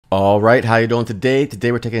All right, how you doing today?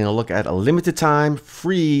 Today we're taking a look at a limited time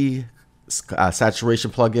free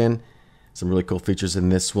saturation plugin. Some really cool features in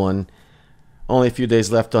this one. Only a few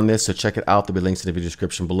days left on this, so check it out. There'll be links in the video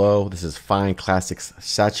description below. This is Fine Classics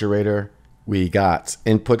Saturator. We got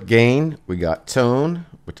input gain, we got tone,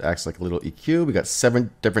 which acts like a little EQ. We got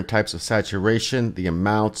 7 different types of saturation, the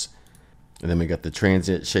amounts, and then we got the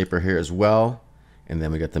transient shaper here as well. And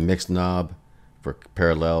then we got the mix knob for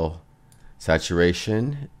parallel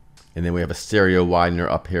saturation. And then we have a stereo widener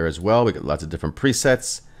up here as well. We got lots of different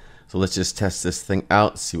presets. So let's just test this thing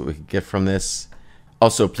out, see what we can get from this.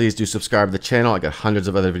 Also, please do subscribe to the channel. I got hundreds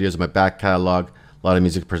of other videos in my back catalog, a lot of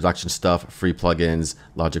music production stuff, free plugins,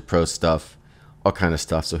 Logic Pro stuff, all kind of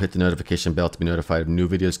stuff. So hit the notification bell to be notified of new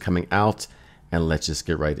videos coming out, and let's just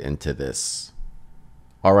get right into this.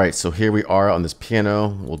 All right, so here we are on this piano.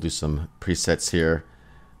 We'll do some presets here.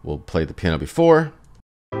 We'll play the piano before.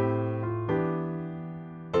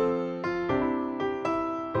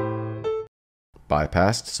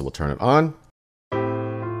 Bypassed, so we'll turn it on.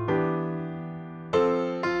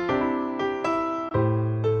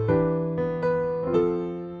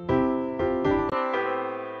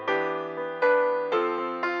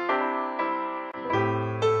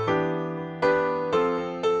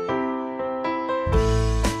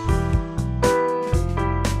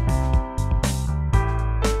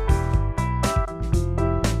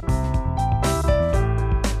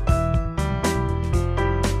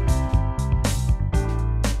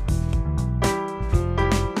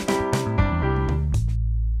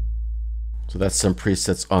 So that's some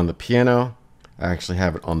presets on the piano. I actually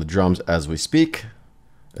have it on the drums as we speak.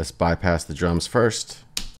 Let's bypass the drums first.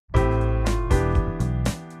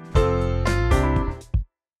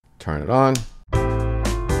 Turn it on.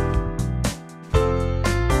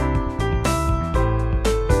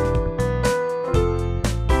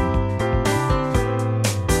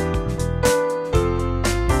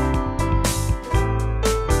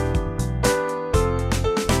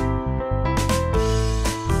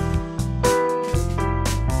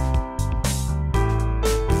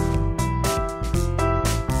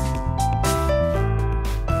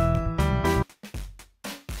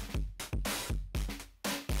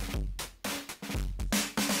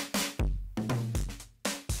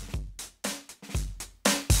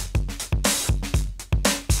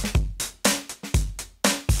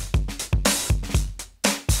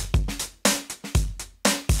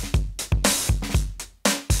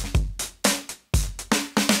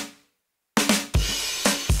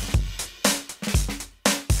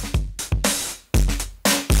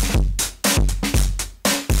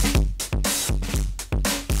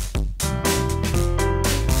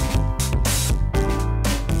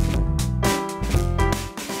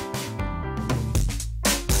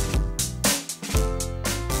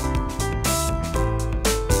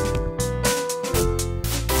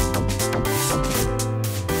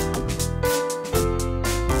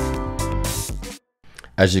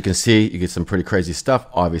 As you can see, you get some pretty crazy stuff.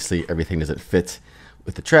 Obviously, everything doesn't fit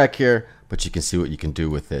with the track here, but you can see what you can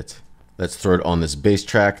do with it. Let's throw it on this bass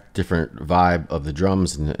track, different vibe of the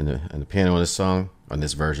drums and the piano in this song, on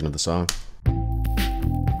this version of the song.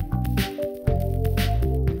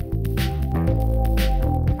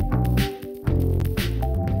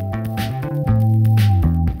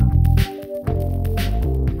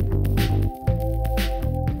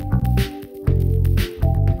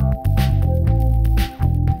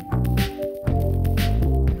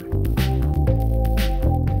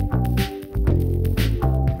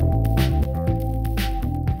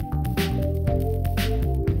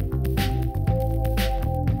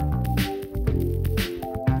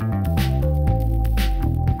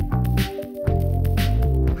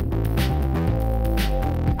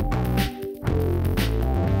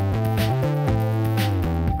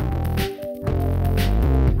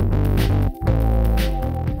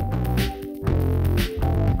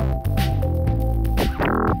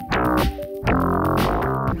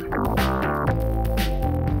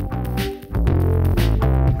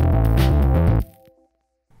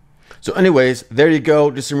 So anyways, there you go.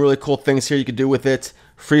 Just some really cool things here you can do with it.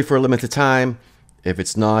 Free for a limited time. If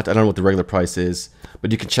it's not, I don't know what the regular price is,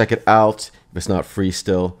 but you can check it out if it's not free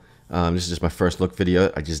still. This is just my first look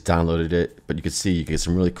video. I just downloaded it, but you can see you can get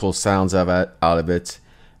some really cool sounds out of it.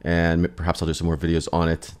 And perhaps I'll do some more videos on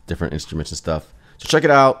it, different instruments and stuff. So check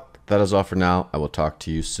it out. That is all for now. I will talk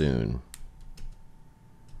to you soon.